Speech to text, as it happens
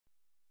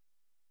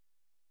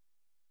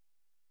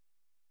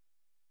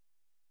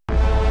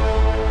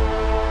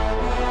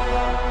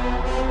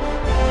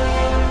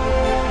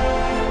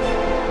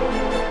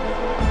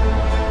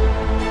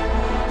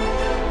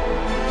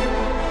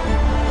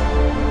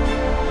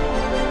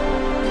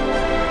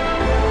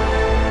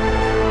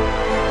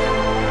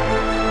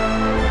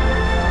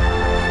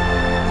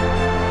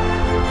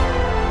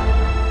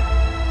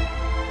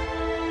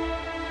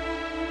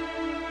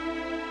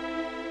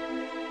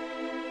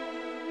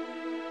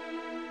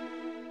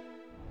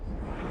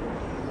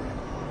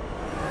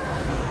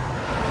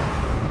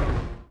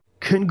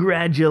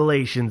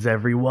Congratulations,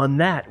 everyone.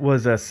 That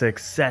was a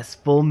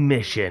successful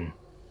mission.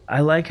 I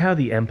like how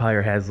the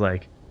Empire has,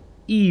 like,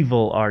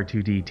 evil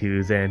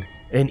R2-D2s and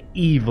an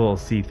evil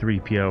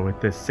C-3PO with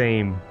the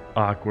same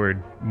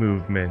awkward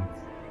movements.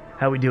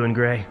 How we doing,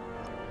 Gray?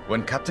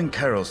 When Captain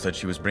Carroll said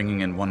she was bringing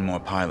in one more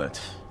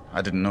pilot,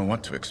 I didn't know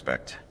what to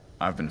expect.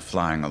 I've been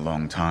flying a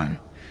long time.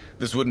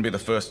 This wouldn't be the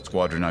first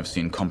squadron I've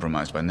seen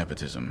compromised by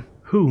nepotism.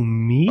 Who,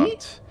 me?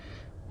 But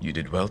you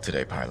did well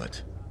today,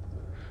 pilot.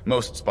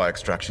 Most spy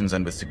extractions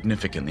end with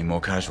significantly more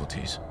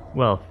casualties.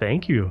 Well,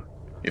 thank you.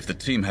 If the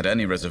team had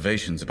any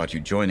reservations about you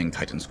joining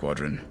Titan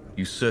Squadron,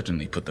 you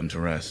certainly put them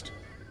to rest.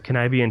 Can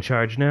I be in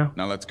charge now?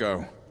 Now let's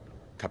go.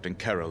 Captain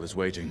Carroll is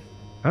waiting.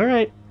 All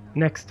right,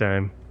 next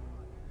time.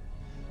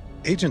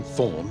 Agent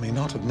Thorne may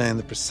not have known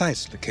the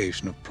precise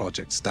location of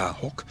Project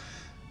Starhawk,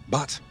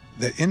 but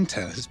their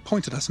intel has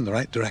pointed us in the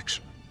right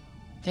direction.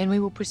 Then we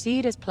will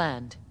proceed as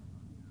planned.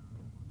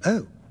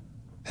 Oh,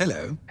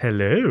 hello.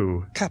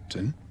 Hello.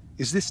 Captain,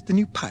 is this the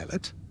new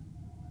pilot?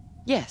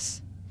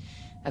 Yes.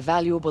 A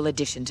valuable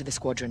addition to the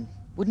squadron,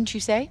 wouldn't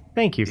you say?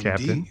 Thank you,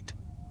 Captain. Indeed.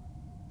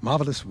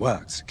 Marvelous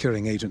work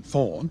securing Agent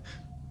Thorne.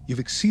 You've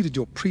exceeded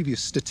your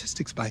previous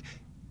statistics by...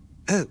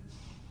 Oh,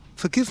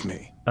 forgive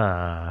me.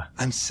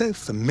 I'm so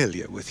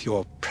familiar with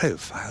your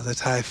profile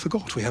that I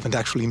forgot we haven't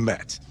actually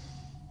met.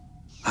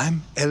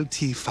 I'm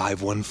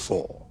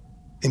LT-514,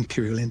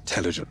 Imperial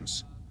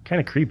Intelligence. Kind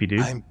of creepy,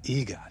 dude. I'm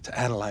eager to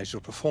analyze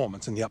your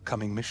performance in the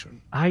upcoming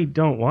mission. I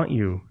don't want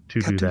you to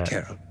do that.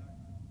 Captain Carroll,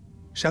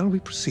 shall we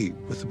proceed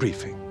with the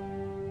briefing?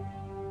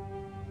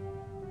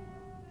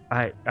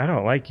 I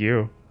don't like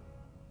you.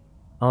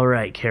 All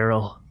right,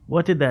 Carol.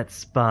 What did that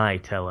spy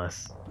tell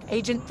us?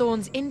 Agent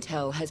Thorne's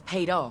intel has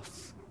paid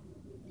off.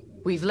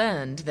 We've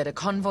learned that a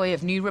convoy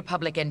of New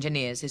Republic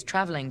engineers is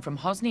traveling from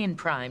Hosnian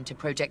Prime to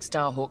Project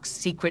Starhawk's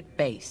secret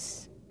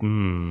base.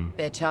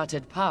 Their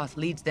charted path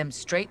leads them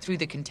straight through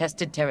the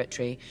contested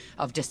territory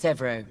of De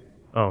Severo.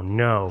 Oh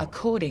no.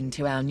 According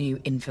to our new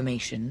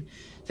information,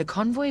 the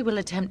convoy will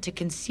attempt to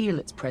conceal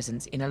its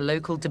presence in a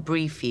local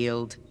debris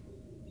field.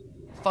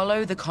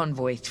 Follow the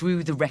convoy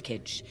through the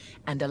wreckage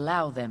and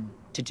allow them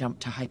to jump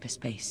to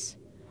hyperspace.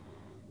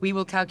 We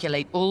will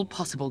calculate all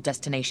possible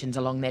destinations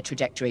along their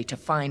trajectory to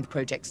find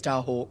Project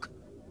Starhawk.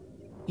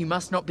 You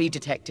must not be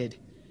detected.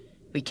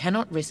 We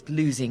cannot risk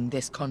losing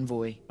this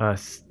convoy. A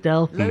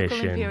stealth Local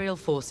mission. Imperial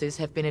forces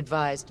have been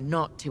advised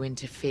not to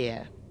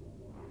interfere.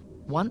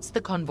 Once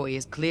the convoy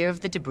is clear of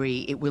the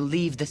debris, it will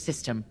leave the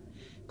system,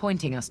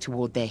 pointing us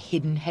toward their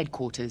hidden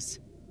headquarters.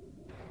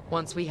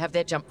 Once we have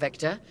their jump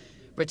vector,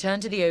 return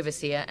to the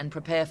Overseer and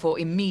prepare for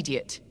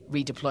immediate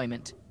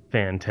redeployment.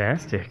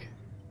 Fantastic.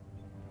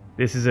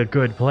 This is a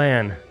good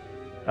plan.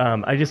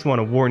 I just want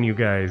to warn you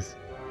guys.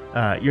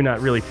 You're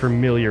not really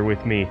familiar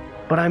with me,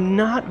 but I'm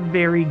not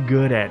very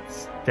good at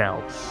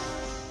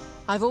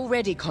stealth. I've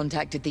already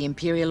contacted the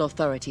Imperial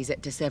authorities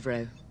at De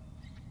Severo.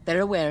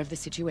 They're aware of the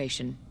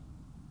situation.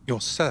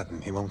 You're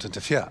certain he won't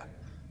interfere?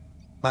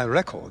 My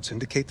records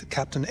indicate that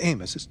Captain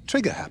Amos is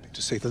trigger-happy,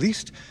 to say the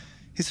least.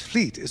 His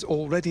fleet is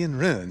already in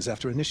ruins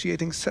after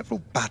initiating several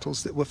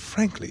battles that were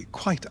frankly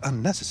quite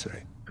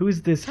unnecessary. Who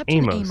is this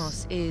Captain Amos?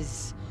 Amos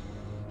is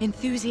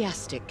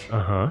enthusiastic.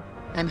 Uh-huh.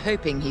 I'm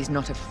hoping he's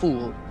not a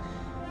fool.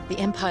 The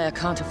Empire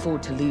can't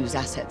afford to lose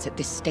assets at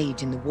this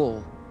stage in the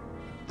war.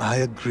 I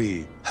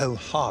agree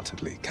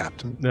wholeheartedly,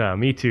 Captain. Yeah,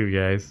 me too,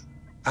 guys.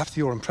 After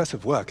your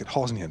impressive work at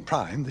Hosnian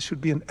Prime, this should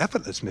be an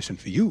effortless mission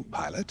for you,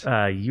 pilot.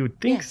 You'd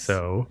think Yes.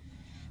 so.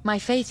 My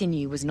faith in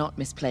you was not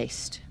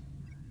misplaced.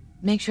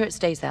 Make sure it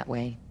stays that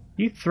way.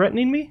 You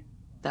threatening me?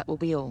 That will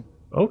be all.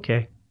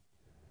 Okay.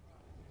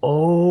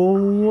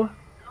 Oh,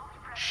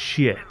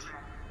 shit.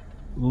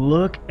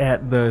 Look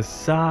at the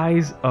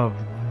size of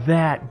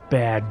that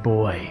bad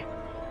boy.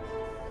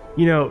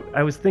 You know,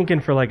 I was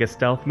thinking for like a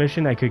stealth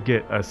mission, I could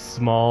get a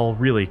small,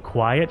 really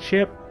quiet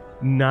ship,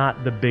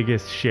 not the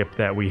biggest ship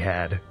that we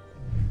had.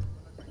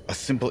 A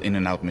simple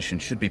in-and-out mission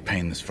should be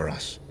painless for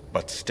us,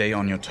 but stay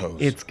on your toes.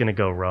 It's gonna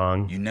go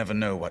wrong. You never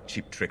know what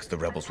cheap tricks the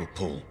rebels will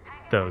pull.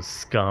 Those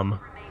scum.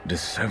 De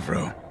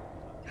Severo.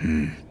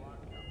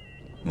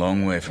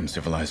 Long way from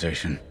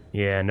civilization.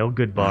 Yeah, no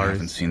good I haven't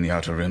bars. seen the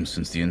Outer Rim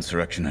since the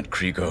insurrection at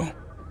Kriego.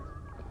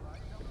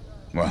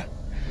 Well,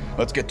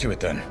 let's get to it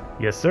then.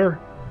 Yes, sir.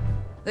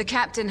 The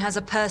captain has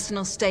a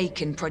personal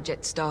stake in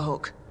Project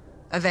Starhawk.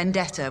 A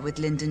vendetta with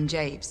Lyndon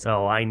Javes.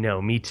 Oh, I know,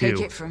 me too.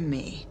 Take it from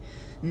me.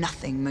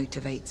 Nothing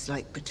motivates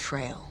like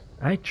betrayal.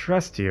 I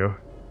trust you.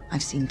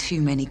 I've seen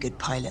too many good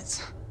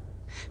pilots.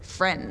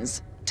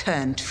 Friends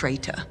turned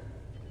traitor.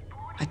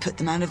 I put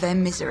them out of their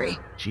misery.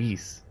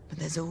 Jeez. But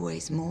there's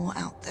always more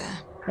out there.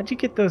 How'd you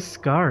get those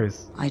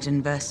scars?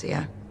 Iden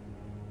Versio.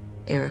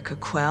 Erica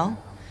Quell.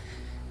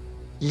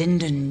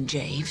 Lyndon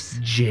Javes.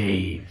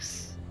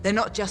 Javes. They're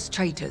not just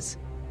traitors.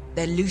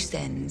 They're loose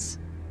ends.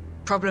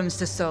 Problems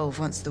to solve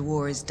once the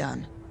war is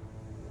done.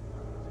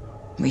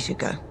 We should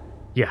go.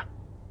 Yeah.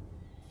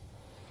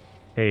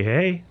 Hey,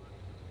 hey.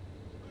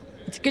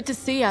 It's good to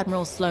see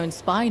Admiral Sloane's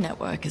spy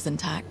network is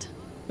intact.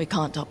 We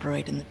can't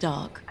operate in the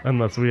dark.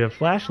 Unless we have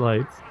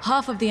flashlights.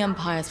 Half of the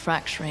Empire's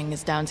fracturing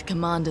is down to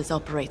commanders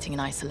operating in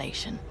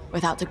isolation,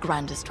 without a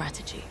grander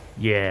strategy.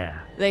 Yeah.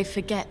 They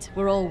forget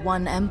we're all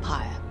one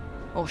empire,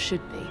 or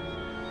should be.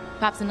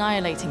 Perhaps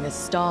annihilating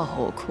this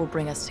Starhawk will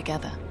bring us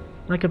together.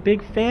 Like a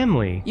big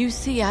family. You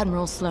see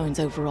Admiral Sloane's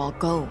overall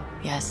goal,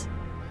 yes?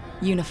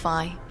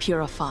 Unify,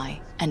 purify,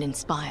 and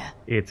inspire.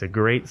 It's a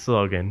great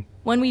slogan.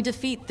 When we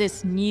defeat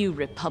this new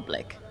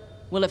republic,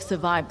 we'll have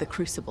survived the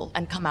Crucible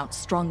and come out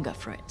stronger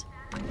for it.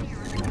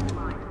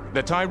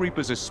 The TIE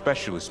Reaper's a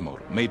specialist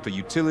model, made for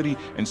utility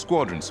and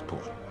squadron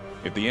support.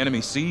 If the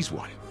enemy sees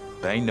one,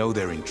 they know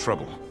they're in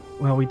trouble.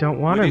 Well, we don't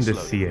want With them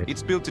this to see load, it.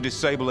 It's built to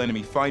disable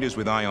enemy fighters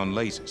with ion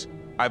lasers.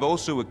 I've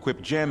also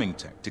equipped jamming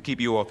tech to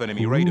keep you off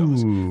enemy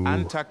radars,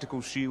 and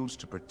tactical shields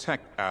to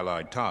protect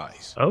allied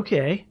TIEs.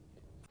 Okay.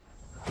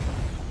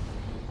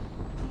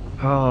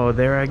 Oh,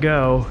 there I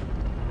go.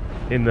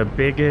 In the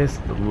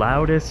biggest,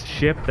 loudest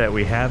ship that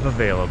we have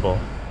available.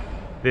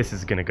 This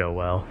is gonna go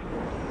well.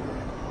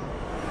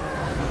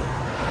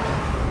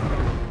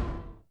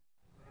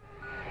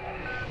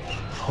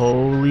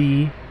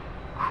 Holy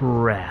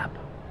crap.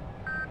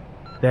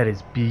 That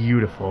is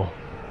beautiful.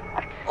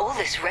 All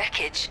this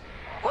wreckage.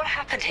 What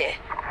happened here?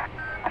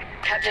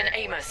 Captain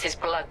Amos is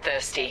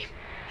bloodthirsty.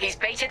 He's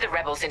baited the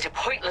rebels into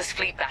pointless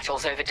fleet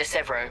battles over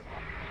DeSevero.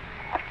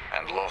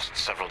 And lost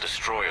several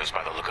destroyers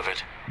by the look of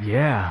it.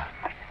 Yeah.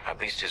 At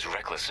least his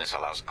recklessness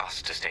allows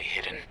us to stay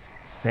hidden.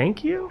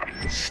 Thank you?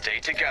 Stay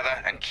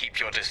together and keep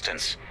your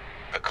distance.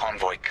 The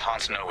convoy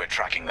can't know we're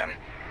tracking them.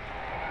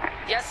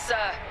 Yes,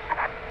 sir.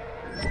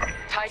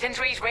 Titan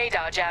III's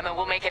radar jammer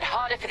will make it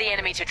harder for the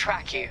enemy to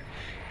track you.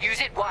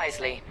 Use it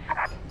wisely.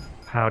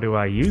 How do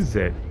I use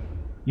it?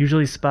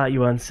 Usually spot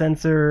you on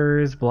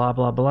sensors, blah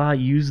blah blah.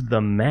 Use the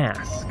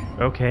mask.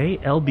 Okay,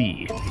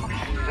 LB.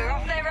 We're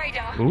off their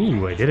radar.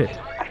 Ooh, I did it.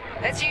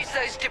 Let's use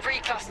those debris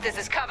clusters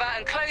as cover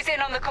and close in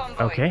on the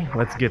convoy. Okay,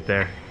 let's get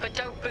there. But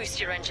don't boost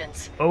your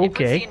engines. Okay. It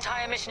puts the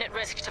entire mission at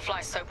risk to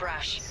fly so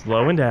brash.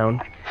 Slowing down.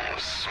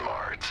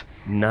 Smart.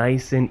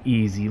 Nice and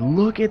easy.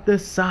 Look at the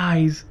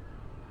size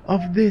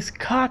of this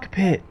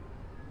cockpit.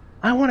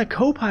 I want a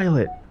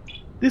co-pilot.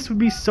 This would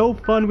be so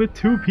fun with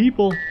two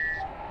people.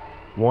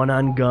 One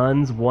on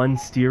guns, one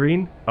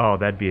steering. Oh,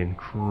 that'd be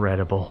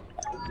incredible.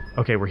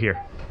 Okay, we're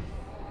here.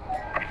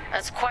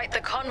 That's quite the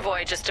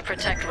convoy just to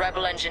protect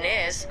rebel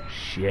engineers.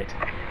 Shit.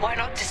 Why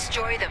not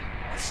destroy them?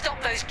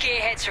 Stop those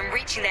gearheads from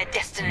reaching their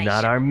destination.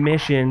 Not our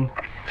mission.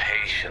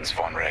 Patience,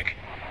 Von Reg.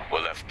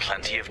 We'll have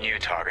plenty of new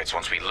targets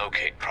once we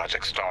locate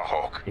Project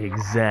Starhawk.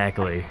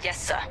 Exactly. Yes,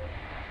 sir.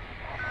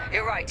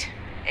 You're right.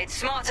 It's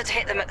smarter to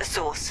hit them at the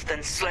source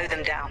than slow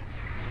them down.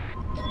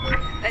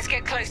 Let's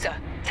get closer.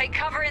 Take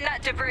cover in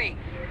that debris.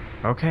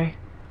 Okay.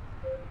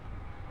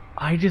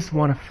 I just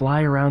want to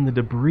fly around the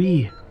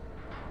debris.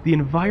 The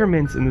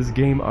environments in this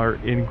game are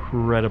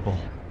incredible.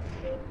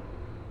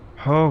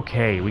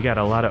 Okay, we got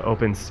a lot of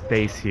open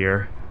space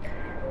here.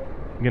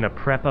 I'm gonna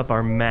prep up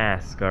our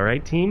mask,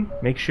 alright team?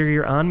 Make sure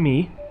you're on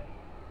me.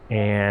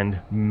 And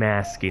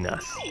masking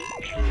us.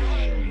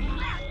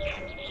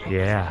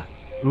 Yeah.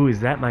 Ooh, is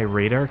that my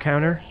radar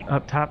counter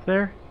up top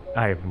there?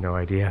 I have no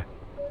idea.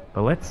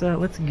 But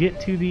let's get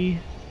to the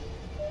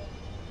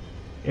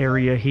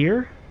area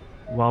here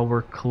while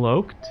we're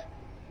cloaked.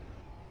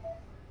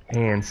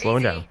 And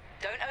slowing down.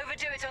 Don't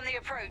overdo it on the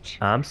approach.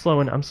 I'm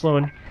slowing.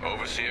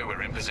 Overseer,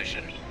 we're in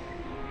position.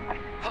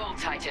 Hold,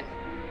 Titan.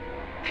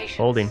 Patience.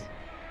 Holding.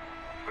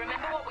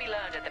 Remember what we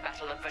learned at the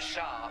Battle of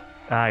Vashar?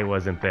 I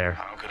wasn't there.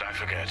 How could I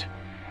forget?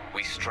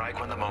 We strike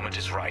when the moment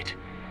is right,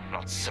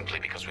 not simply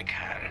because we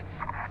can.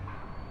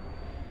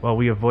 Well,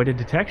 we avoided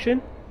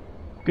detection.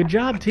 Good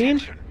job, team.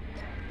 Attention.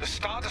 The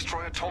Star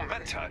Destroyer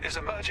Tormentor is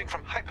emerging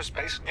from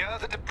hyperspace near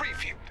the debris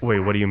field. Wait,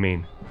 what do you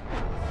mean?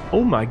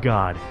 Oh my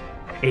god.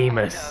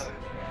 Amos.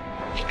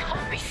 He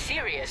can't be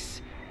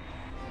serious.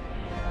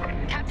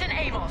 Captain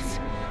Amos,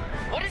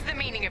 what is the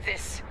meaning of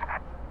this?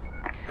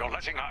 You're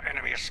letting our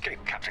enemy escape,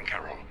 Captain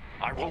Carroll.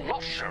 I will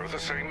not show the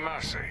same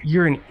mercy.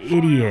 You're an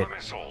idiot. Fire the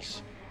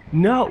missiles.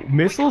 No,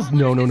 missiles?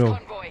 No.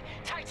 Convoy.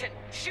 Titan,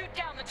 shoot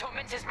down the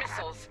Tormentor's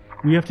missiles.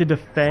 We have to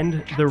defend the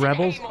Captain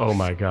rebels? Amos, Oh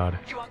my god.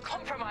 You are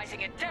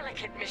compromising a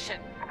delicate mission.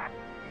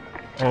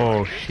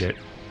 Oh shit.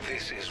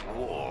 This is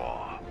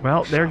war.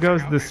 Well, there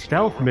goes the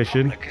stealth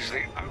mission. Republic is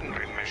the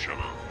only mission.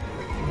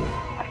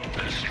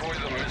 Destroy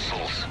the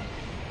missiles.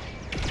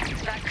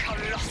 That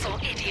colossal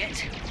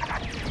idiot.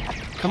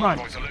 Come on.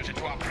 Convoys alerted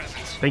to our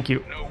presence. Thank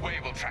you. No way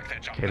we'll track their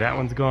jump. Okay, that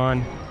one's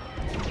gone.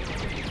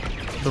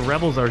 The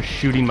rebels are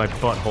shooting my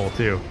butthole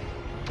too.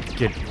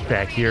 Get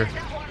back here. Let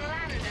that one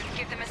land and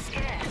give them a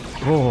scare.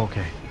 Oh,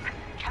 okay.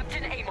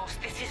 Captain Amos,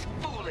 this is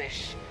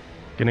foolish.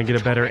 Gonna get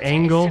a better Tormentor is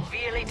angle.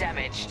 severely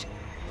damaged.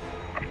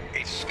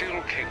 It's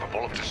still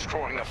capable of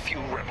destroying a few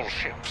rebel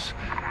ships.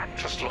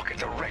 Just look at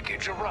the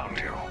wreckage around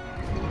you.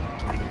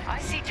 I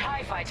see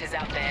TIE fighters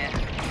out there.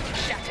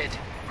 Shattered,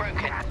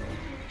 broken.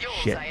 Yours,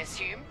 Shit. I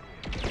assume.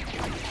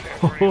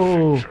 Every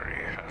Oh. victory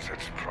has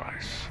its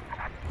price.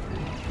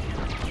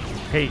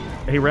 Hey,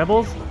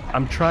 rebels,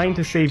 I'm trying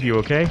to save you,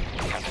 okay?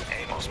 Captain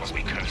Amos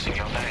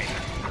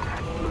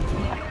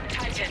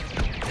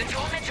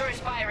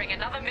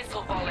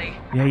missile volley.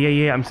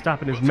 Yeah. I'm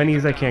stopping as many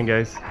as I can,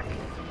 guys.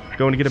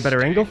 Going to get a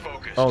better angle.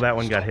 Oh, that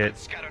one got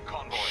hit.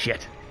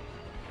 Shit.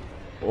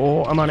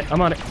 Oh, I'm on it.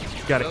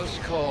 Got it. Close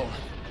call.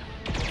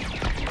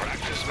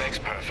 Practice makes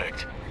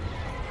perfect.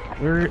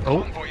 Where?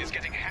 Oh. Convoy is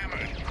getting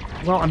hammered.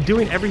 Well, I'm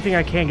doing everything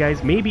I can,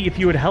 guys. Maybe if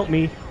you would help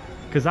me,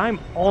 because I'm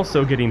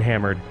also getting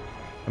hammered.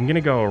 I'm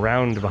gonna go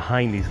around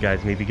behind these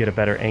guys, maybe get a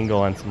better angle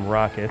on some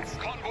rockets.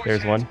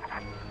 There's one.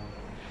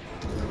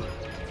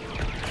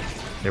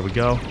 There we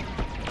go.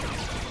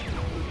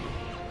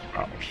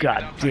 Oh,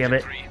 god damn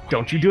it.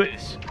 Don't you do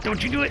it.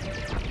 Don't you do it.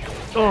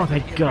 Oh,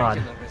 thank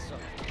god.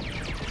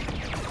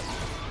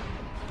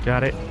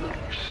 Got it.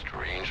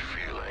 Strange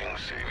feeling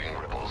saving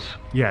rebels.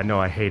 Yeah, no,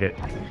 I hate it.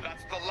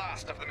 That's the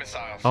last of the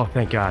missiles. Oh,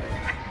 thank god.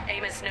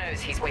 Amos knows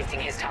he's wasting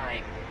his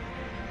time.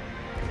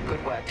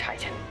 Good work,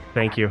 Titan.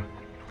 Thank you.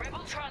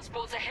 Rebel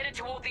transports are headed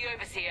toward the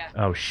Overseer.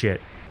 Oh,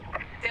 shit.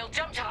 They'll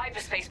jump to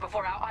hyperspace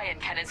before our ion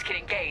cannons can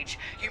engage.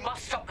 You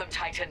must stop them,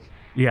 Titan.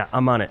 Yeah,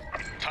 I'm on it.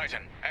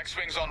 Titan,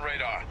 X-Wings on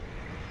radar.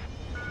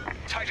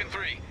 Titan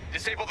 3,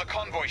 disable the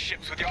convoy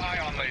ships with your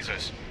ion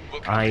lasers.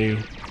 We'll cover you.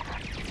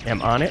 I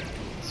am on it.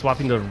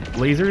 Swapping the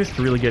lasers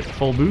to really get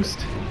full boost.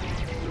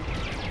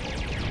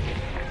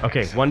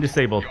 Okay, one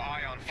disabled. Your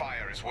ion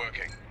fire is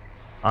working.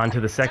 On to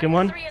the second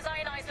one. 3 has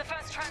ionized the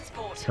first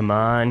transport. Come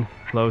on.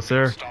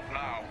 Closer. Stop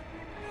now.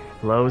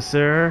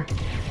 Closer.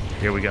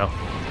 Here we go.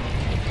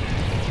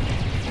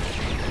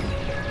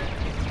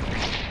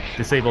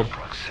 Disabled.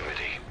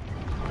 Proximity.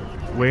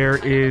 Where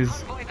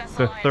is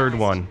the third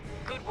one?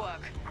 Good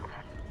work.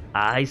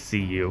 I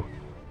see you.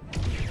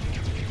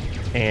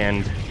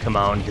 And come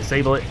on,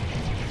 disable it.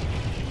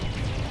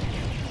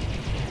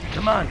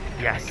 Come on.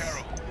 Yes.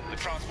 Carol, the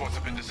transports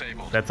have been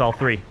disabled. That's all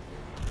 3.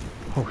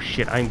 Oh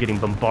shit, I'm getting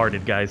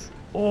bombarded, guys.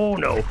 Oh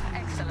no.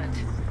 Excellent.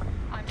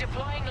 I'm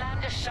deploying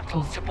lander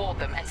shuttles to board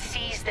them and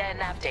seize their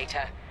nav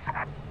data.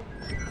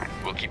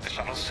 We'll keep the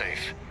shuttles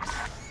safe.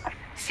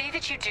 See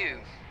that you do.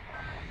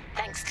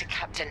 Thanks to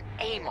Captain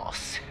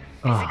Amos.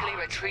 Physically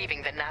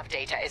retrieving the nav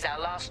data is our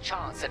last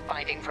chance at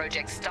finding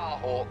Project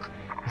Starhawk.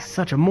 He's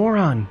such a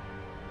moron.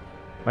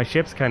 My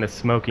ship's kind of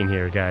smoking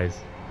here, guys.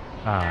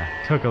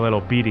 Took a little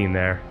beating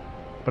there.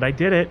 But I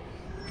did it.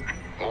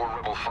 More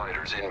rebel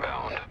fighters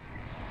inbound.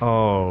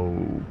 Oh,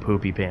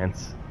 poopy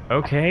pants.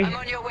 Okay, I'm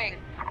on your wing.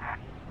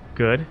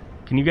 good.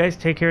 Can you guys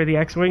take care of the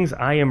X-Wings?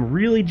 I am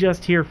really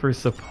just here for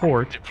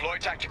support. Deploy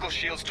tactical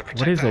shields to protect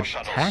What is our a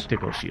shuttles.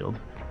 tactical shield?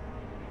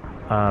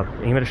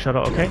 Aim at a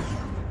shuttle, okay.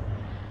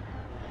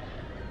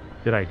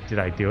 Did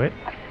I do it?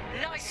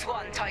 Nice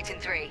one, Titan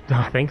 3.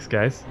 Oh, thanks,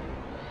 guys.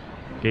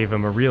 Gave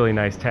him a really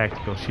nice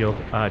tactical shield.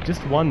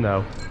 Just one,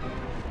 though.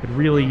 Could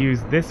really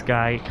use this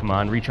guy. Come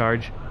on,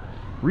 recharge.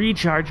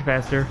 Recharge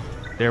faster.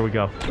 There we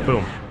go.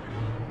 Boom.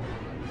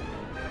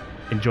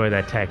 Enjoy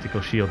that tactical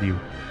shield, you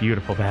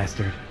beautiful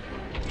bastard.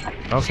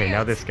 Okay,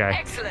 now this guy.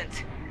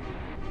 Excellent.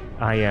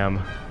 I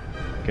am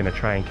gonna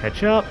try and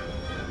catch up.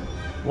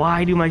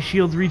 Why do my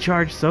shields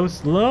recharge so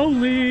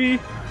slowly?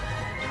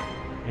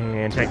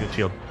 And tactical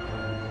shield.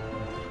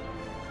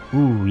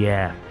 Ooh,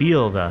 yeah.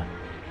 Feel the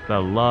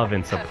love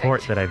and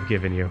support that I've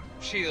given you.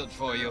 Shield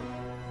for you.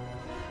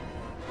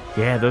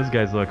 Yeah, those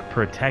guys look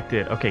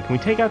protected. Okay, can we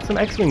take out some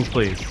X-Wings,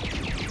 please?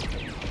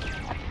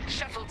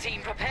 Shuttle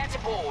team, prepare to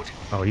board.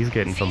 Oh, he's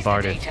getting Seize the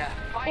bombarded. data.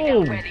 Find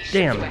Oh, out where these ships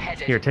damn. were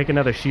headed. Here, take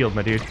another shield,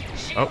 my dude.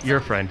 Oh, you're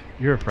a friend.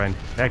 You're a friend.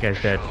 That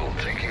guy's dead. Shuttle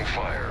taking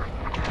fire.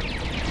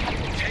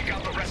 Take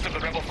out the rest of the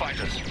rebel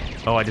fighters.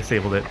 Oh, I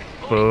disabled it.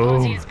 Boarding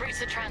party Boom. has breached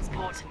the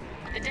transport.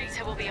 The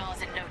data will be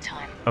ours in no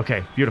time.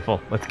 Okay,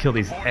 beautiful. Let's kill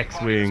these Boarding party has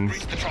X-Wings.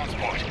 breached the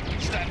transport.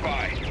 Stand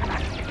by.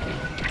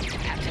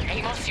 Captain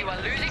Amos, you are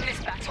losing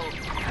this battle.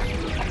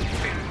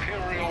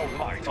 Imperial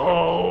might.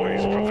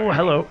 Oh,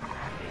 hello.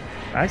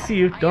 I see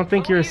you. Don't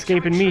think you're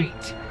escaping me.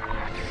 Retreat.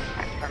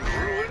 And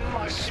ruin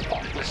my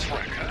spotless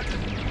record.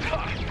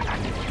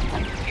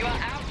 Ha! You are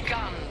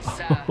outgunned,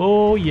 sir.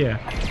 Oh, yeah.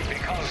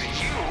 Because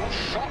you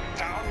shot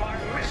down my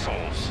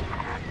missiles.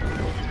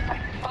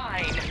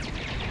 Fine.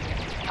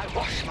 I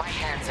wash my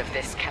hands of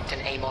this, Captain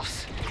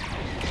Amos.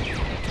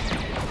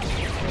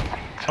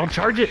 I'll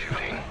charge it.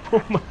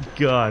 Oh, my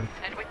God.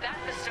 And with that,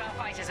 the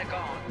starfighters are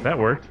gone. That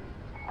worked.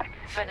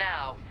 For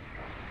now.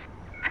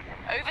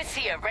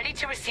 Overseer, ready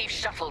to receive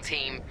shuttle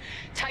team.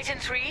 Titan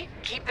 3,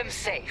 keep them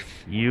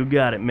safe. You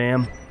got it,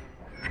 ma'am.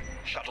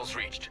 Shuttles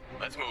reached.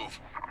 Let's move.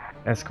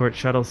 Escort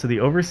shuttles to the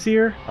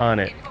Overseer. On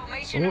it.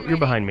 Information Oh, ready. you're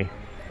behind me.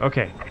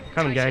 Okay,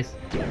 coming, guys.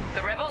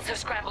 The rebels have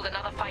scrambled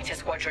another fighter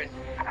squadron.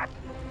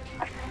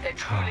 They're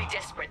truly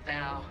desperate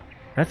now.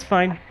 That's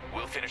fine.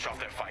 We'll finish off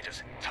their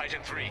fighters.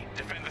 Titan 3,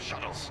 defend the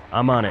shuttles.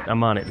 I'm on it.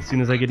 I'm on it. As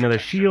soon as I get another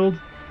shield.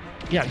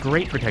 Yeah,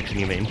 great protection,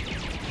 you mean.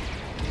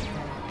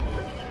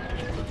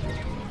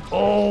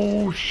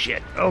 Oh,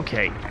 shit.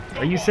 Okay.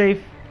 Are you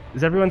safe?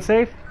 Is everyone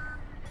safe?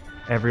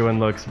 Everyone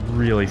looks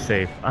really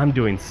safe. I'm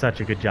doing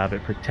such a good job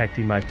at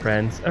protecting my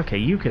friends. Okay,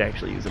 you could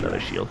actually use another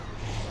shield.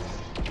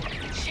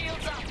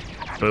 Shields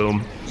up.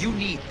 Boom. You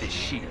need this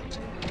shield.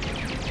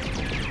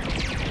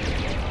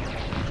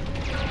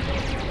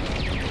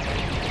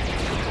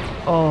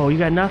 Oh, you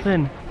got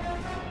nothing.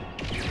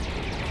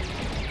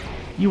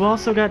 You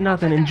also got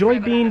nothing. Enjoy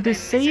being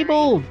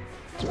disabled.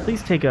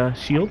 Please take a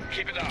shield.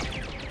 Keep it up.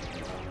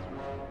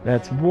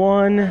 That's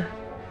 1,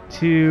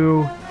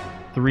 2,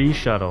 3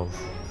 shuttles.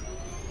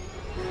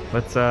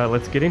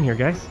 Let's get in here,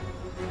 guys.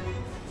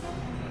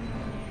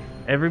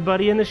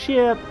 Everybody in the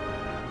ship.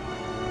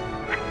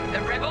 The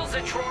rebels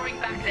are drawing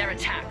back their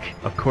attack.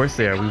 Of course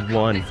they are. Can't We've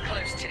won. come this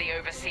close to the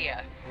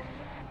Overseer.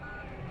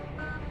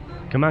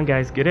 Come on,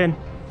 guys. Get in.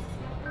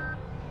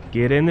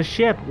 Get in the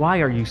ship. Why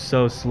are you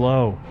so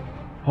slow?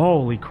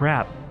 Holy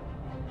crap.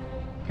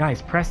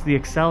 Guys, press the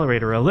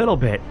accelerator a little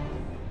bit.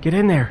 Get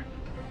in there.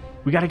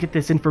 We gotta get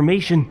this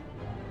information.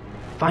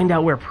 Find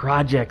out where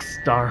Project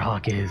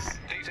Starhawk is.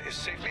 Data is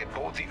safely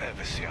aboard the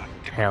Overseer.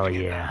 Hell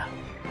yeah.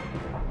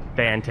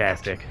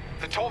 Fantastic.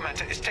 The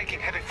Tormentor is taking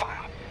heavy fire.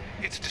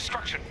 Its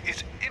destruction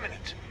is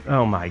imminent.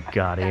 Oh my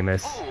god,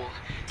 Amos. Fool.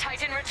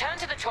 Titan, return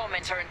to the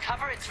Tormentor and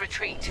cover its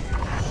retreat.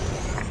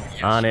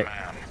 Yes, On it.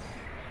 ma'am.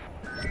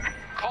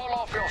 Call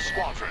off your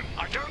squadron.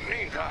 I don't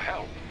need her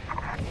help.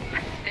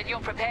 Then you're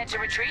prepared to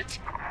retreat?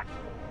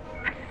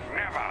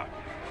 Never.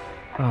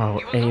 Oh,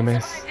 You will not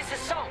Amos. survive this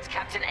assault,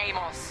 Captain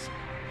Amos.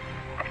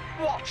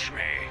 Watch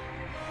me.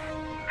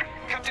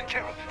 Captain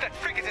Carroll, that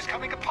frigate is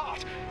coming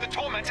apart. The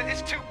Tormentor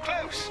is too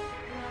close.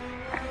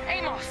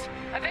 Amos,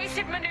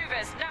 evasive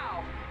maneuvers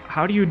now.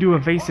 How do you do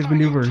evasive What are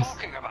you maneuvers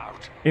talking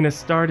about? in a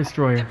Star The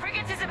Destroyer?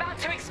 frigate is about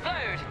to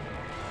explode.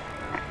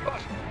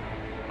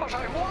 But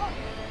I won.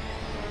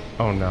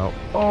 Oh no.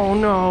 Oh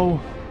no.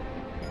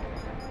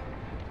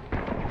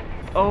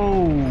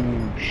 Oh,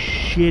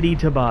 shitty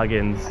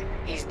toboggans.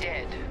 He's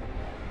dead.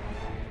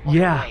 What a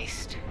Yeah,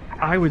 waste.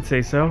 I would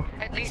say so.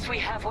 At least we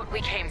have what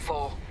we came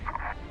for.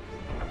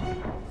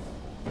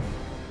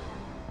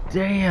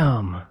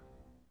 Damn.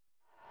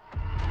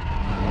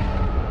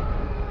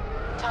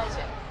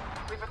 Titan,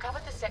 we've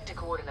recovered the sector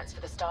coordinates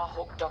for the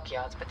Starhawk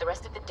dockyards, but the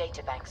rest of the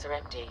data banks are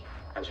empty.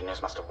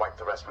 Engineers must have wiped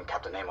the rest when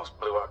Captain Amos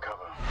blew our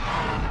cover.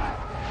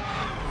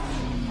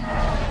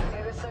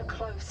 We were so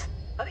close.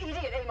 That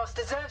idiot Amos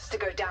deserves to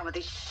go down with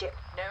his ship.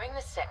 Knowing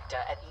the sector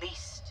at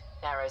least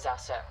narrows our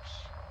search.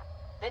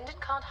 Lyndon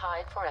can't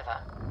hide forever.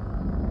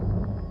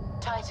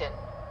 Titan,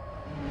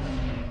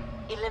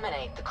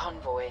 eliminate the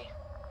convoy.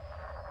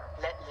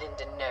 Let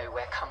Lyndon know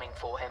we're coming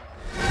for him.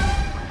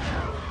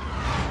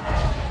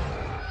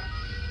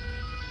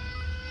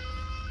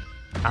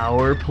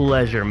 Our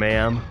pleasure,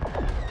 ma'am.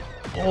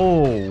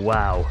 Oh,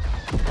 wow.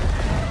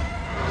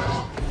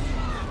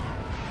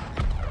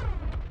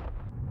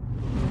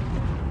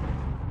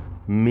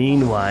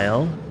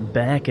 Meanwhile,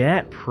 back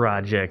at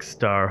Project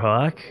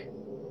Starhawk.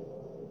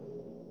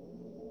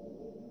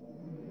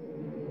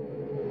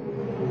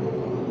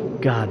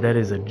 God, that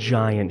is a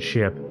giant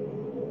ship.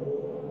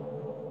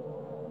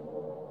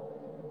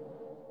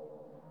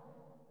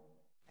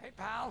 Hey,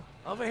 pal,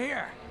 over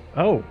here.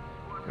 Oh,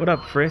 what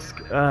up, Frisk?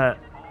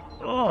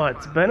 Oh,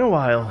 it's been a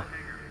while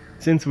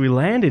since we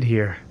landed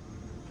here.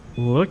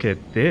 Look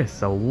at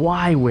this, a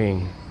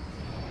Y-Wing.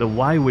 The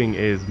Y-Wing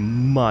is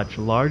much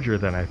larger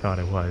than I thought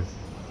it was.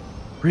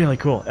 Really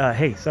cool.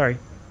 Hey, sorry.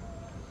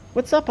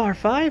 What's up,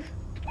 R5?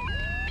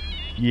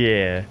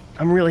 Yeah,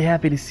 I'm really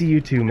happy to see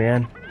you two,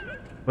 man.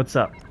 What's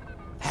up?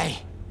 Hey,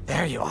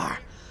 there you are.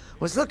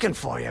 Was looking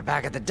for you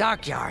back at the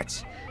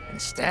dockyards.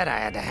 Instead, I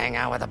had to hang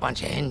out with a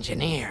bunch of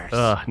engineers.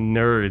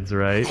 Nerds,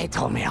 right? They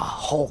told me a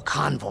whole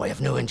convoy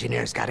of new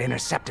engineers got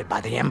intercepted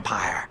by the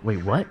Empire.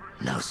 Wait, what?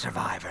 No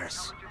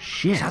survivors.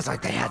 Shit. Sounds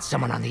like they had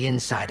someone on the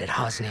inside at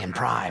Hosnian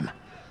Prime.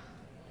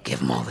 Give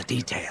them all the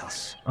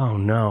details. Oh,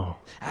 no.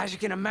 As you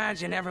can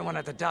imagine, everyone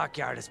at the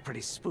dockyard is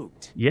pretty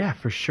spooked. Yeah,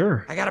 for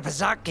sure. I got a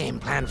Pazak game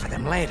planned for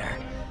them later,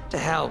 to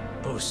help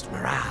boost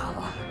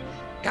morale.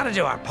 Gotta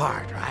do our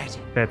part, right?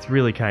 That's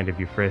really kind of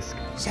you, Frisk.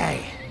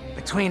 Say,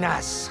 between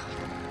us,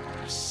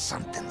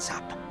 something's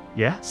up.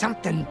 Yeah?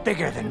 Something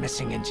bigger than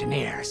missing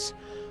engineers.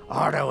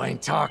 Ardo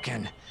ain't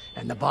talking,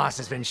 and the boss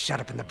has been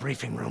shut up in the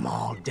briefing room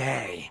all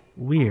day.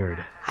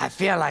 Weird. I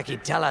feel like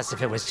he'd tell us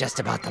if it was just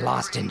about the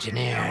lost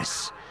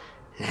engineers.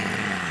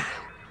 Nah,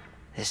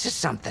 this is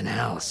something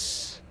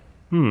else.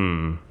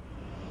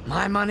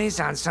 My money's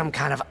on some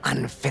kind of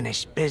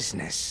unfinished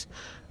business.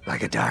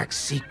 Like a dark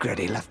secret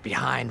he left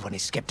behind when he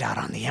skipped out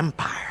on the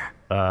Empire.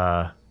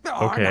 Okay.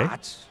 Or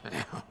not.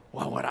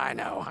 What would I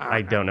know, huh?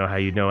 I don't know how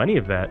you know any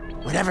of that.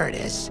 Whatever it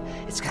is,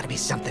 it's gotta be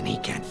something he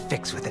can't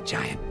fix with a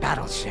giant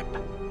battleship.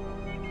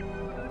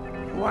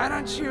 Why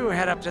don't you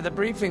head up to the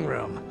briefing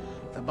room?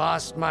 The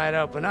boss might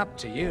open up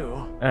to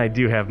you. I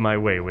do have my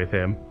way with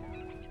him.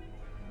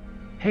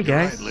 Hey,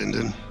 guys. Right,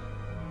 Lyndon.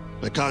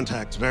 My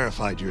contacts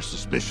verified your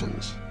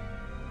suspicions.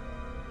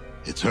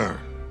 It's her.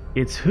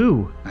 It's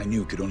who? I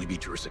knew it could only be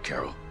Teresa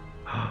Carroll.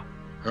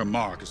 Her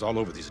mark is all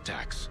over these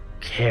attacks.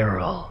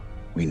 Carol.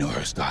 We know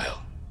her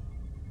style.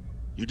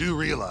 You do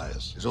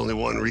realize there's only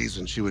one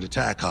reason she would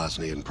attack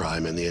Hosnian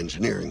Prime and the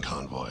engineering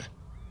convoy.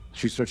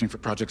 She's searching for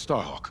Project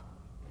Starhawk.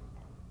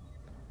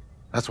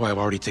 That's why I've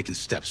already taken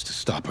steps to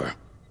stop her.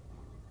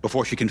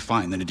 Before she can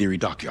find the Nadiri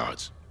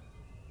dockyards.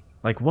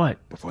 Like what?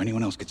 Before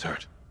anyone else gets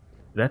hurt.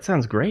 That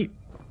sounds great.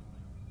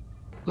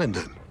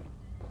 Lyndon.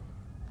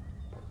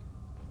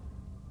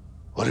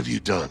 What have you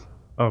done?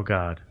 Oh,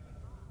 God.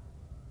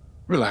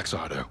 Relax,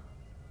 Ardo.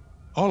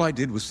 All I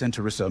did was send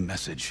Teresa a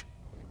message.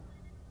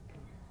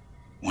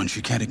 One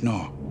she can't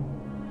ignore.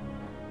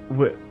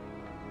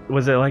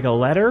 Was it like a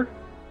letter?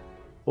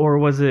 Or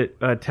was it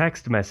a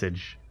text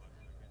message?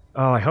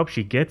 Oh, I hope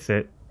she gets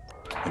it.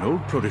 An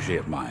old protege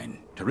of mine,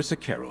 Teresa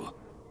Carroll,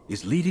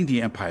 is leading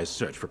the Empire's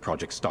search for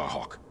Project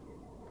Starhawk.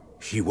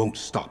 She won't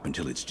stop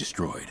until it's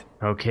destroyed.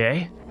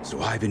 Okay.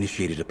 So I've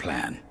initiated a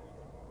plan.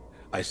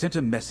 I sent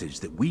a message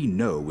that we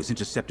know was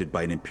intercepted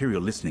by an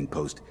Imperial listening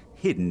post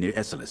hidden near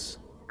Esselis.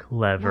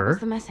 Clever. What was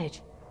the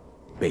message?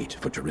 Bait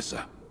for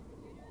Teresa.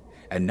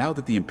 And now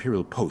that the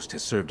Imperial post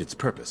has served its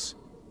purpose,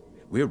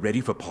 we're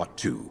ready for part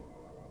 2.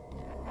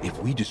 If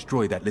we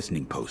destroy that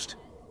listening post,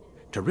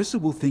 Teresa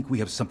will think we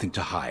have something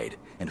to hide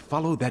and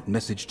follow that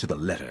message to the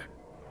letter.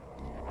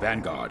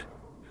 Vanguard,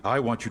 I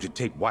want you to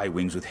take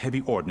Y-Wings with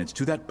heavy ordnance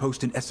to that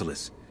post in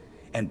Esselis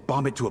and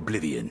bomb it to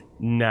oblivion.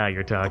 Now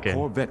you're talking. A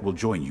Corvette will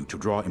join you to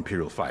draw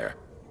Imperial fire.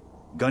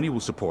 Gunny will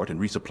support and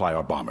resupply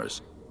our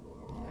bombers.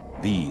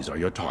 These are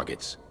your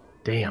targets.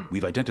 Damn.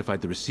 We've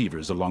identified the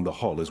receivers along the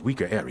hull as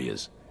weaker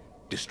areas.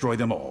 Destroy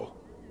them all.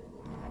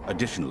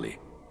 Additionally,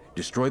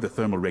 destroy the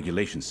thermal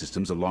regulation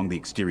systems along the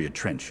exterior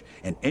trench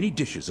and any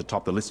dishes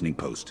atop the listening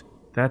post.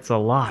 That's a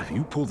lot. If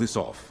you pull this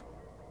off,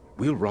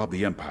 we'll rob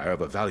the Empire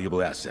of a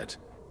valuable asset,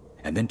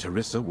 and then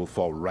Teresa will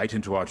fall right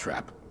into our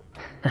trap.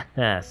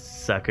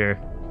 Sucker.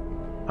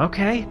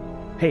 Okay.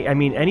 Hey, I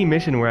mean, any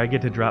mission where I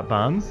get to drop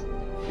bombs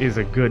is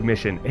a good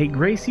mission. Hey,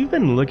 Grace, you've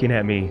been looking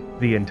at me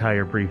the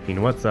entire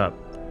briefing. What's up?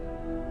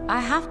 I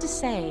have to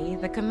say,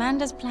 the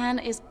Commander's plan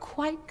is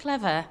quite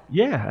clever.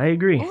 Yeah, I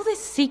agree. All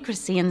this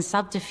secrecy and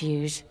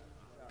subterfuge.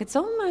 It's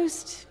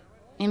almost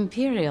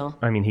Imperial.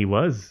 I mean, he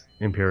was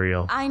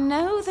Imperial. I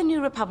know the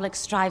New Republic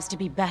strives to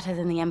be better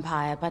than the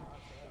Empire, but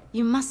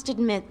you must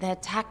admit their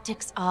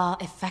tactics are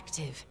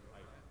effective.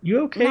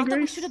 You okay, Not Grace? that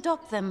we should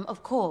adopt them,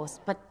 of course,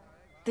 but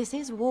this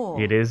is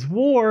war. It is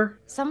war.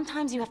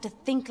 Sometimes you have to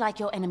think like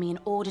your enemy in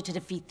order to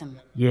defeat them.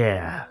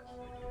 Yeah.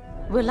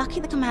 We're lucky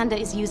the Commander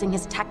is using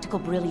his tactical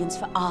brilliance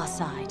for our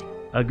side.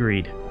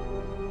 Agreed.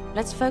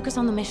 Let's focus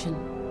on the mission.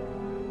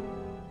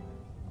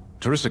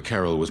 Teresa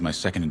Carroll was my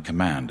second in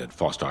command at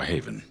Fostar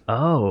Haven.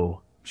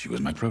 Oh. She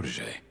was my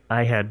protege.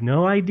 I had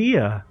no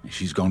idea.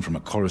 She's gone from a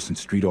Coruscant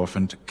street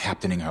orphan to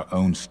captaining her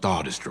own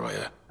Star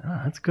Destroyer.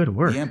 Oh, that's good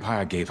work. The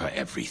Empire gave her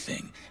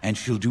everything, and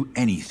she'll do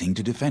anything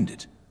to defend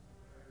it.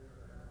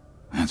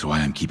 That's why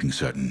I'm keeping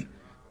certain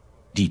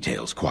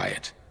details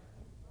quiet.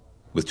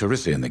 With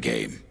Teresa in the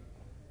game,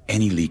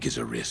 any leak is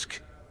a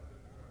risk.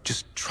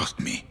 Just trust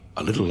me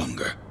a little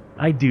longer.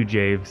 I do,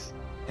 Javes.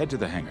 Head to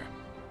the hangar.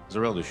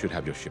 Zerelda should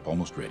have your ship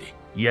almost ready.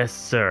 Yes,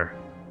 sir.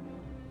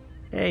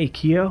 Hey,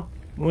 Keo.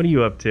 What are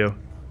you up to?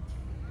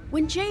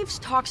 When Javes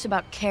talks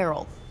about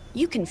Carol,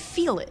 you can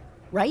feel it,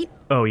 right?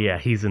 Oh yeah,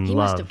 he's in love. He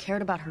must have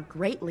cared about her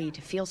greatly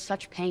to feel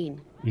such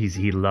pain.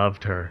 He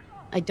loved her.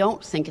 I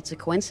don't think it's a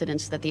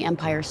coincidence that the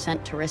Empire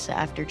sent Teresa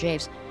after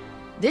Javes.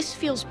 This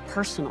feels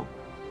personal.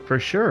 For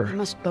sure. They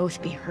must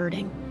both be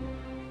hurting.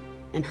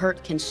 And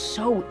hurt can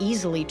so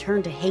easily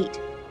turn to hate.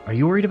 Are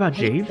you worried about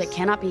Hate Javes? that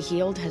cannot be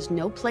healed has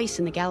no place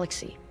in the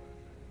galaxy.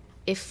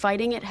 If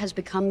fighting it has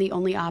become the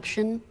only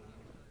option,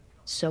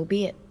 so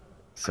be it.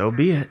 So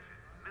be it.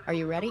 Are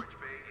you ready?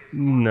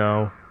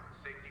 No.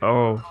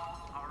 Oh.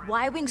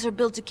 Y-Wings are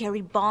built to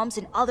carry bombs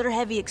and other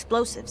heavy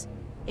explosives.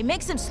 It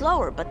makes them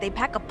slower, but they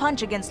pack a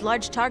punch against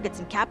large targets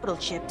and capital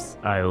ships.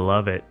 I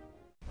love it.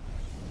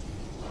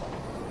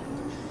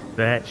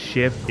 That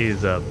ship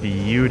is a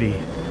beauty.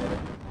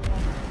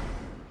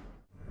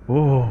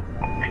 Whoa.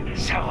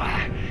 So,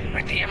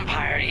 with the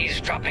Empire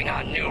eavesdropping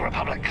on New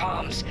Republic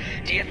comms,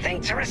 do you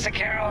think Teresa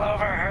Carroll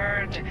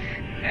overheard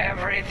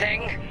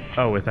everything?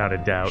 Oh, without a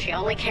doubt. She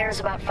only cares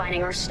about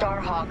finding her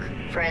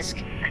Starhawk,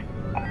 Frisk.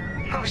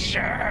 Oh,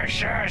 sure.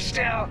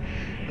 Still,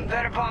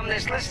 better bomb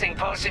this listening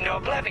post into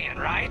oblivion,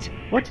 right?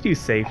 What did you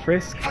say,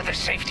 Frisk? For the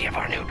safety of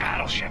our new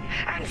battleship,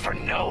 and for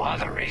no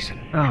other reason.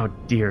 Oh,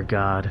 dear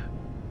God.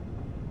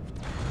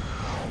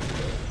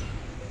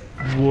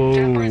 Whoa,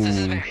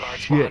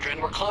 shit.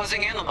 Squadron, we're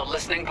closing in on the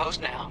listening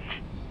post now.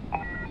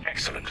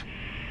 Excellent.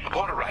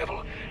 Upon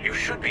arrival, you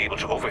should be able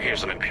to overhear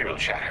some Imperial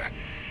chatter.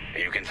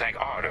 You can thank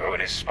Ardo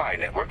and his spy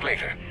network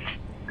later.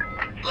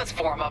 Let's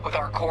form up with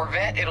our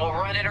Corvette. It'll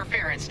run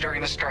interference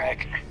during the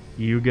strike.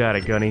 You got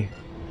it, Gunny.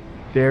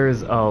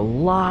 There's a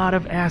lot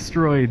of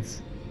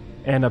asteroids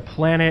and a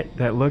planet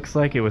that looks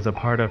like it was a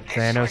part of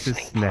Thanos'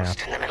 snap.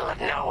 In the middle of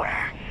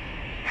nowhere.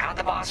 How'd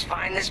the boss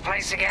find this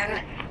place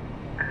again?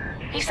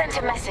 He sent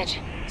a message,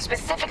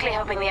 specifically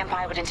hoping the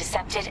Empire would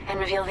intercept it and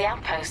reveal the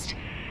outpost.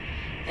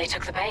 They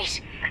took the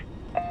bait.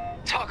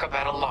 Talk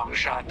about a long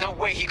shot. No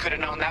way he could have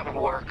known that would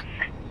work.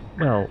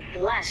 Well,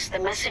 Unless the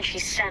message he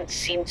sent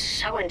seemed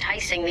so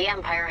enticing the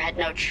Empire had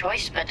no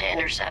choice but to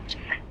intercept.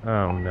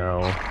 oh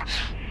no.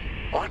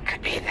 What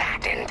could be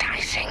that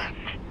enticing?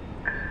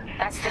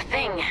 That's the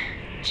thing.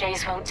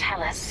 Javes won't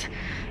tell us.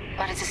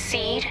 but it's a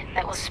seed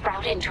that will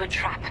sprout into a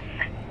trap.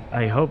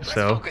 I hope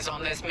so. Let's focus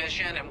on this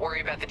mission and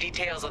worry about the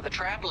details of the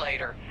trap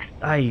later.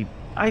 I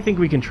think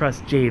we can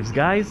trust Javes,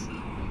 guys.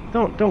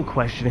 Don't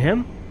question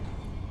him.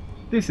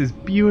 This is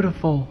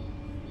beautiful.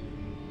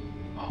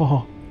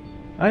 Oh,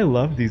 I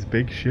love these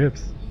big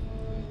ships.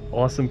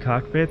 Awesome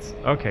cockpits.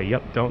 Okay,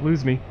 yep, don't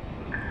lose me.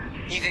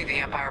 You think the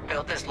Empire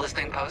built this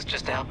listening post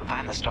just to help them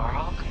find the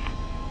Starhawk?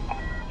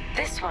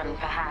 This one,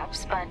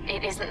 perhaps, but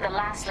it isn't the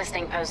last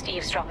listening post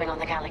eavesdropping on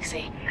the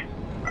galaxy.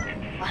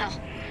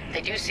 Well,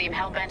 they do seem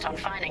hell-bent on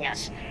finding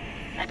us.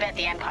 I bet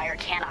the Empire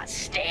cannot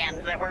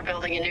stand that we're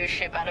building a new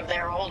ship out of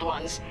their old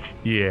ones.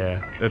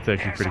 Yeah, that's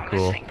actually pretty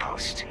cool. Listening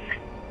post.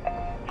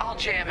 I'll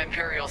jam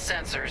Imperial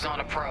sensors on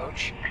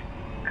approach.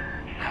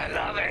 I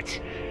love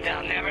it.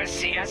 They'll never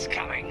see us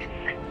coming.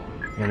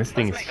 Man, this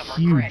thing is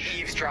Regret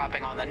huge.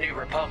 eavesdropping on the New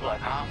Republic,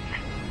 huh?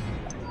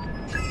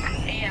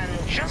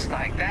 And just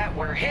like that,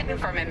 we're hidden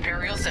from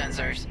Imperial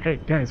sensors. Hey,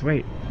 guys,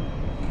 wait.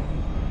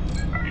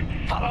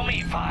 Follow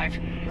me, 5.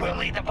 We'll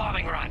lead the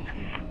bombing run.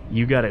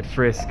 You got it,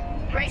 Frisk.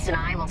 Grace and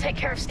I will take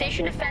care of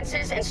station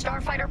defenses and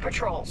starfighter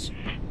patrols.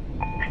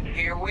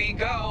 Here we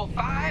go,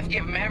 5.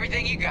 Give them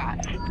everything you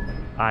got.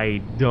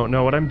 I don't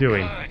know what I'm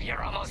doing. Good,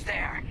 you're almost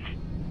there.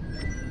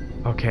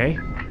 Okay.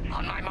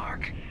 On my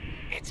mark.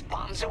 It's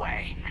bombs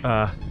away.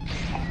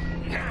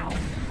 Now.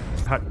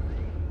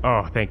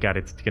 Oh, thank God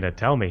it's gonna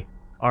tell me.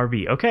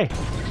 RV. Okay.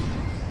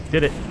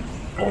 Did it.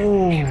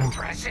 Oh.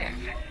 Impressive.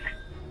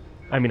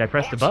 I mean, I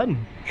pressed a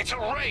button. It's a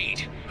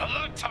raid.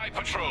 Alert TIE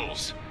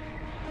patrols.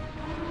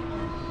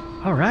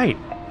 All right.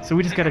 So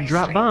we just gotta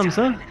drop bombs,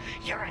 huh?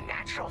 You're a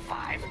natural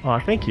 5. Aw,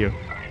 thank you.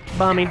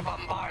 Bombing.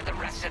 Bombard the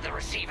rest of the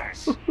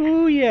receivers.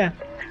 Ooh, yeah.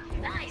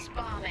 Nice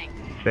bombing.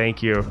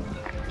 Thank you.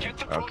 Get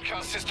the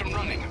broadcast system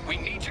running. We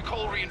need to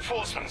call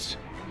reinforcements.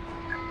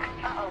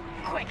 Uh-oh,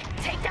 quick,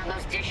 take down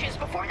those dishes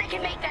before they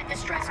can make that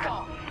distress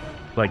call.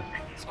 Like,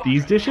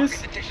 these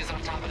dishes? The dishes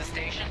on top of the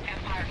station.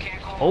 Empire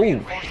can't call Oh,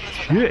 reinforcements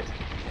shit.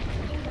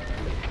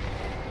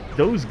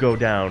 Those go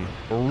down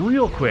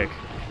real quick.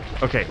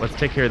 Okay, let's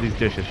take care of these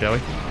dishes, shall we?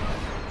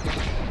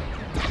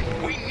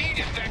 We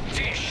needed that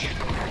dish.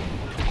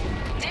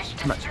 Dish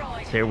Come on.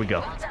 destroyed. There we go.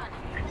 Well done.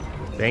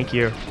 Thank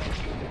you.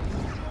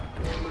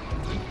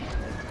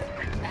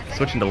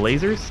 Switching to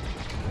lasers.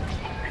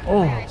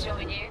 Oh.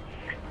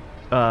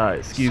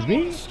 Excuse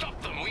me?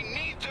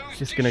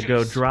 Just gonna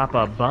go drop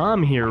a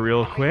bomb here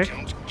real quick.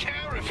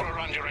 Care if we're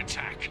under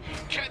attack.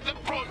 Get the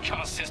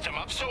broadcast system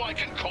up so I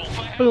can call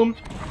for help. Boom.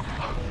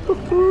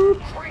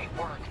 Great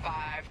work,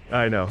 5.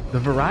 I know. The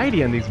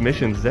variety on these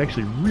missions is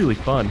actually really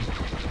fun.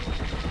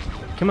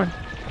 Come on.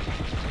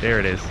 There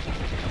it is.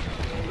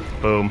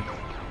 Boom.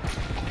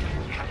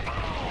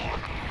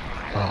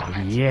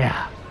 Oh,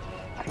 yeah.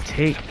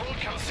 Take.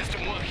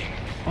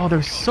 Oh,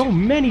 there's so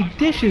many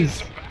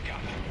dishes.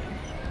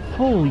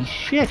 Holy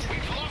shit.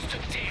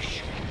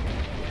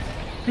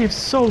 They have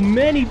so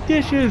many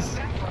dishes.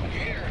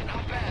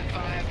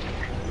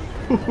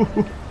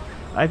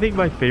 I think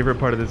my favorite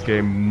part of this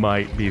game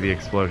might be the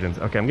explosions.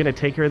 Okay, I'm gonna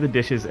take care of the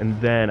dishes and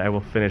then I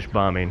will finish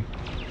bombing.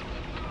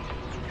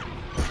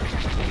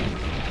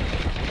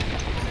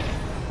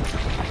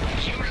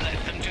 You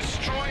let them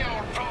destroy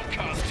our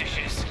broadcast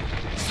dishes.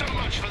 So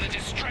much for the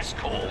distress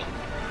call.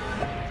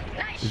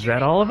 Is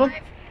that all of them?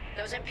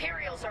 Those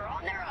Imperials are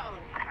on their own.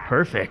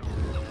 Perfect.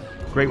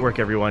 Great work,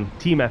 everyone.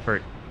 Team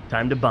effort.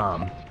 Time to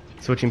bomb.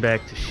 Switching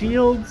back to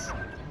shields.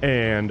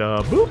 And,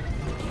 boop.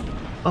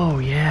 Oh,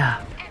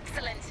 yeah.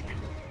 Excellent.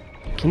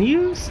 Can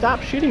you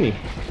stop shooting me?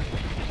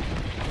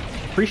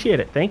 Appreciate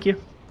it. Thank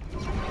you.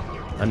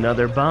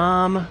 Another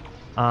bomb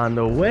on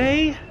the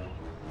way.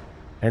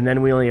 And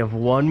then we only have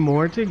one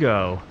more to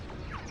go.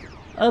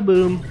 A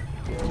boom.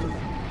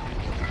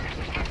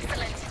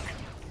 Excellent.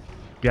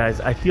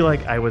 Guys, I feel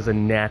like I was a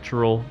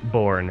natural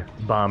born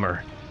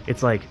bomber.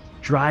 It's like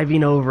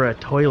driving over a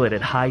toilet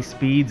at high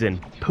speeds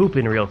and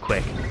pooping real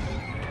quick.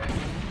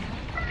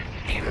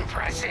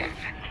 Impressive.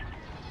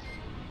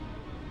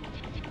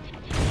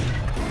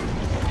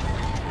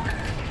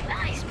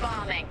 Nice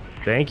bombing.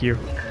 Thank you.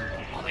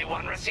 Only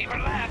one receiver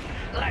left.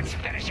 Let's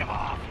finish him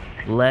off.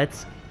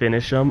 Let's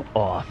finish them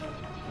off.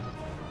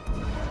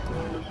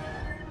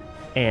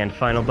 And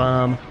final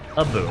bomb,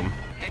 a boom.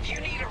 If you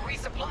need a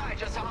resupply,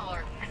 just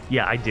holler.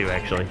 Yeah, I do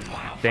actually.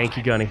 Thank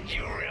you, Gunny.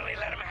 You really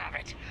let him have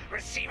it.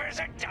 Receivers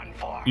are done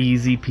for.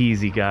 Easy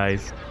peasy,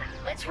 guys.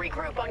 Let's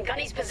regroup on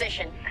Gunny's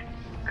position.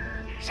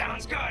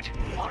 Sounds good.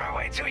 On our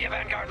way to you,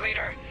 Vanguard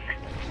Leader.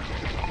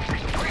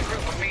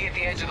 Regroup with me at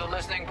the edge of the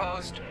listening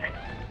post.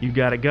 You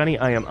got it, Gunny.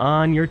 I am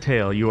on your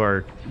tail. You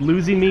are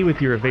losing me with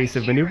your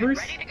evasive maneuvers.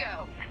 Ready to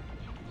go.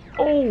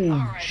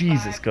 Oh,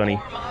 Jesus, Gunny.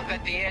 Form up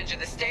at the edge of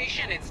the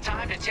station. It's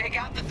time to take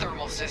out the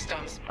thermal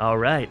systems. All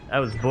right, I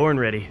was born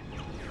ready.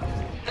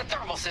 The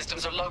thermal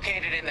systems are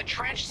located in the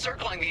trench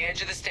circling the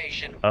edge of the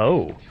station.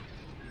 Oh.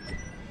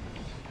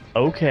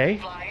 Okay.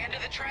 Fly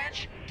into the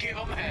trench, give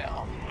them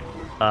hell.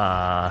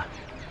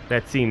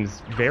 That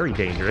seems very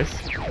dangerous.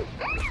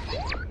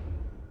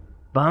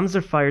 Bombs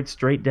are fired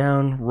straight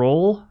down.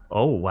 Roll.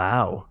 Oh,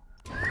 wow.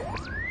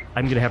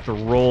 I'm gonna have to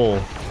roll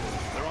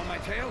They're on my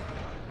tail.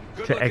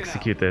 to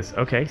execute this.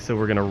 Okay, so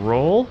we're gonna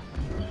roll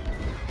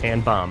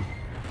and bomb.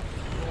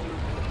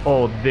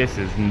 Oh, this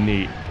is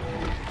neat.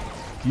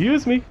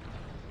 Excuse me.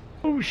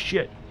 Oh,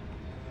 shit.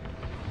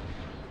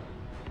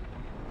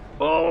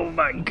 Oh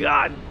my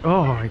god.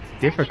 Oh, it's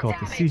difficult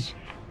to see.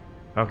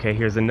 Okay,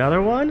 here's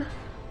another one.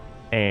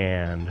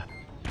 And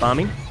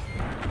bombing.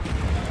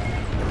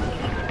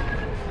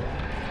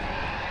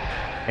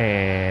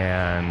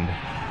 And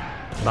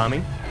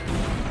bombing.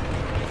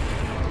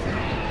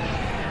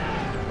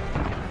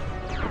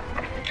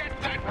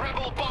 Get that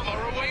rebel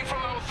bomber away from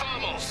our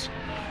thermals.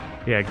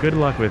 Yeah, good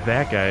luck with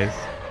that, guys.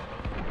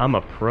 I'm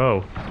a pro.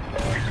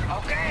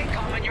 Okay,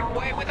 coming your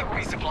way with a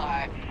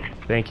resupply.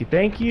 Thank you,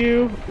 thank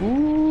you.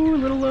 Ooh, a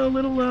little low,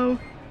 little low.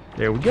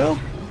 There we go.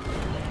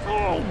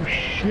 Oh,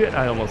 shit,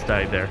 I almost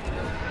died there.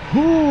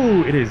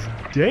 Ooh, it is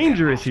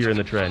dangerous here in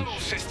the trench.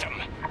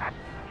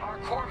 Our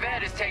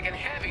Corvette is taking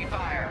heavy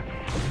fire.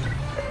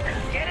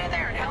 Get in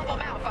there and help them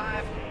out,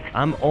 5.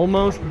 I'm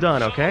almost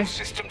done, okay?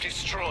 System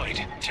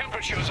destroyed.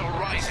 Temperatures are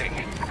rising.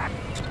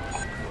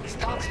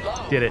 Stock's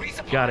low. Did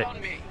it. Got it.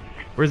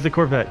 Where's the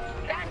Corvette?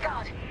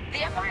 Vanguard,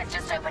 the Empire's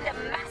just opened a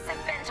massive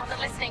vent on the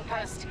listening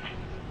post.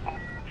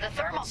 The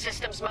thermal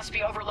systems must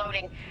be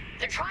overloading.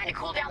 They're trying to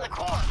cool down the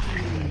core.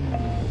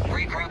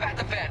 Regroup at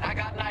the vent. I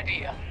got an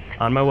idea.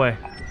 On my way.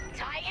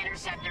 TIE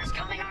interceptors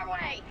coming our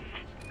way.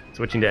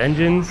 Switching to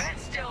engines.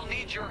 Still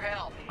need your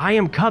help. I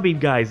am cubbied,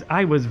 guys.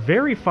 I was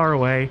very far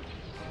away,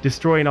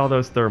 destroying all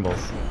those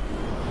thermals.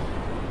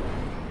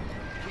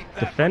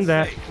 Defend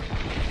that.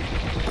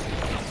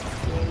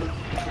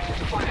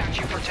 Why aren't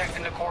you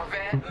protecting the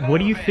Corvette? What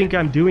do you think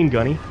I'm doing,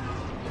 Gunny?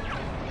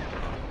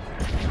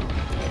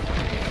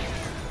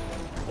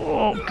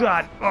 Oh,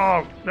 God.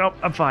 Oh, nope,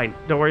 I'm fine.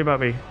 Don't worry about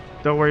me.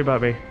 Don't worry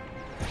about me.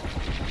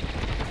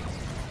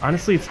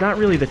 Honestly, it's not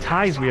really the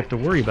ties we have to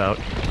worry about.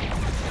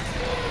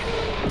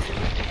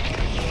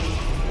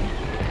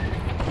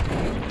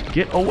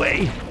 Get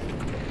away!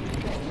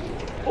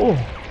 Oh!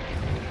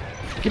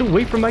 Get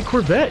away from my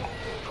Corvette!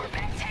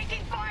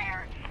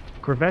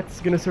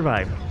 Corvette's gonna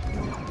survive.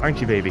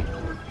 Aren't you, baby?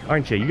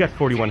 Aren't you? You got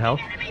 41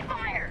 health.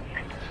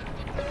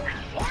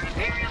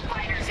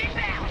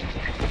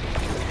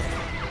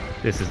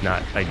 This is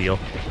not ideal.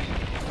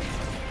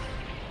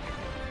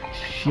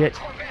 Shit.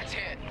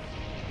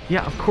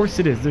 Yeah, of course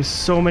it is. There's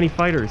so many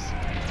fighters.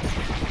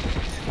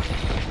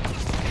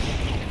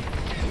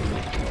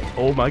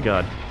 Oh my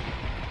god.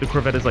 The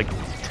Corvette is like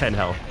 10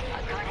 health.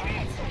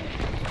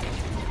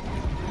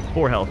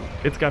 4 health.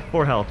 It's got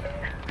 4 health.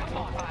 Come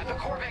on, 5. The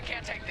Corvette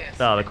can't take this.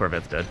 Oh, the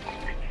Corvette's dead.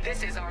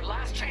 This is our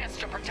last chance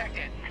to protect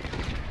it.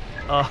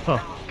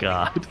 Oh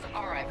god.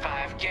 All right,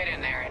 5. Get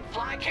in there and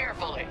fly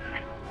carefully.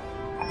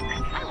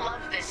 I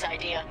love this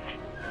idea.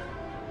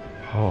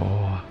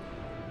 Oh.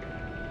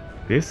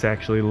 This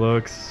actually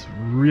looks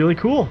really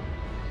cool.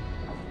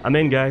 I'm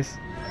in, guys.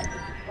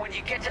 When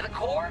you get to the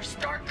core,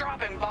 start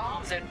dropping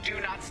bombs and do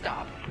not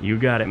stop. You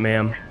got it,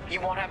 ma'am.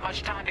 You won't have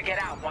much time to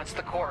get out once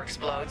the core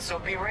explodes, so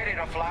be ready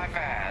to fly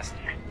fast.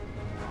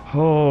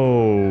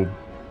 Oh,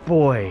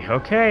 boy.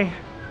 Okay.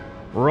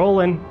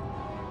 Rolling.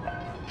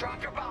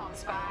 Drop your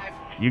bombs, 5.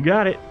 You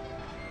got it.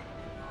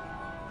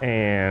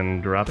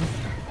 And dropping.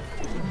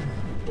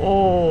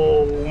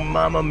 Oh,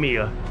 mamma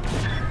mia.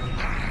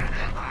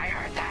 I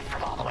heard that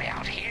from all the way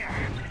out here.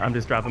 I'm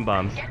just dropping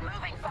bombs. Get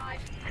moving, 5.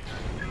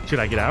 Should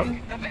I get out?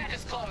 The vent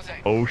is closing.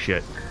 Oh,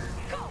 shit.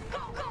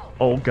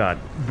 Oh, God.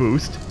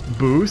 Boost.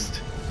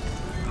 Boost.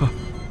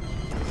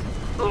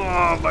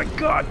 Oh, my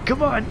God.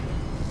 Come on.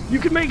 You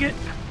can make it.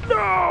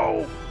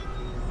 No.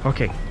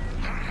 Okay.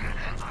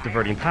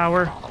 Diverting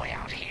power.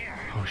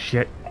 Oh,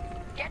 shit.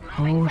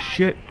 Oh,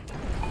 shit.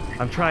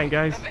 I'm trying,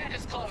 guys.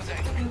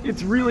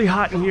 It's really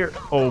hot in here.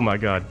 Oh, my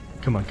God.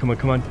 Come on, come on,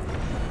 come on.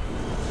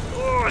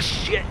 Oh,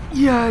 shit.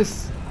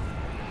 Yes.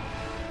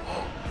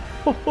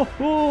 Oh, ho,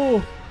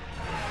 ho.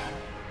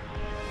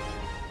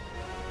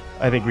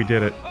 I think we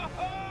did it.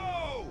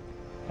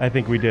 I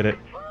think we did it.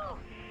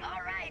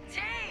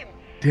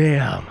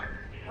 Damn.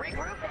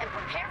 Regroup and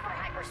prepare for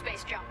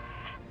hyperspace jump.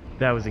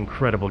 That was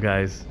incredible,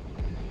 guys.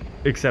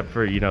 Except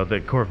for, you know, the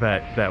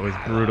Corvette that was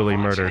brutally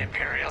murdered.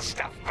 Imperial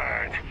stuff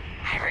burn.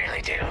 I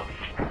really do.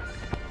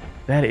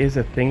 That is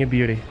a thing of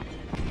beauty.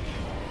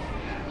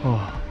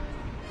 Oh,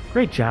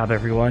 great job,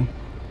 everyone.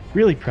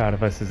 Really proud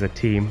of us as a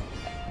team.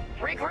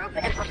 Regroup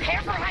and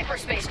prepare for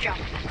hyperspace jump.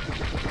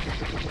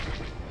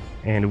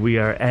 And we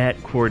are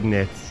at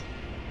coordinates.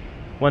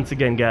 Once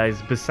again,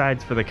 guys,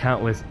 besides for the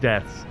countless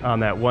deaths on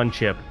that one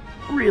chip,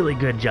 really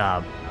good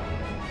job.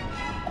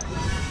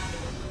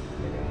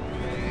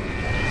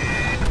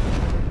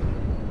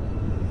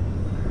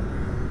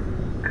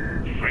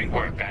 Great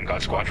work,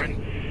 Vanguard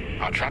Squadron.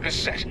 Our trap is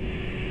set.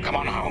 Come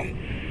on home.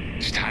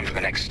 It's time for the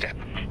next step.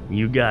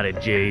 You got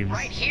it, Javes.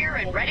 Right here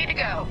and ready to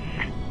go.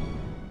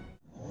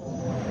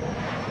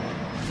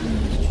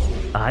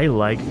 I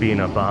like being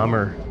a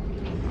bomber.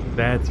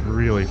 That's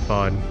really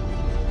fun.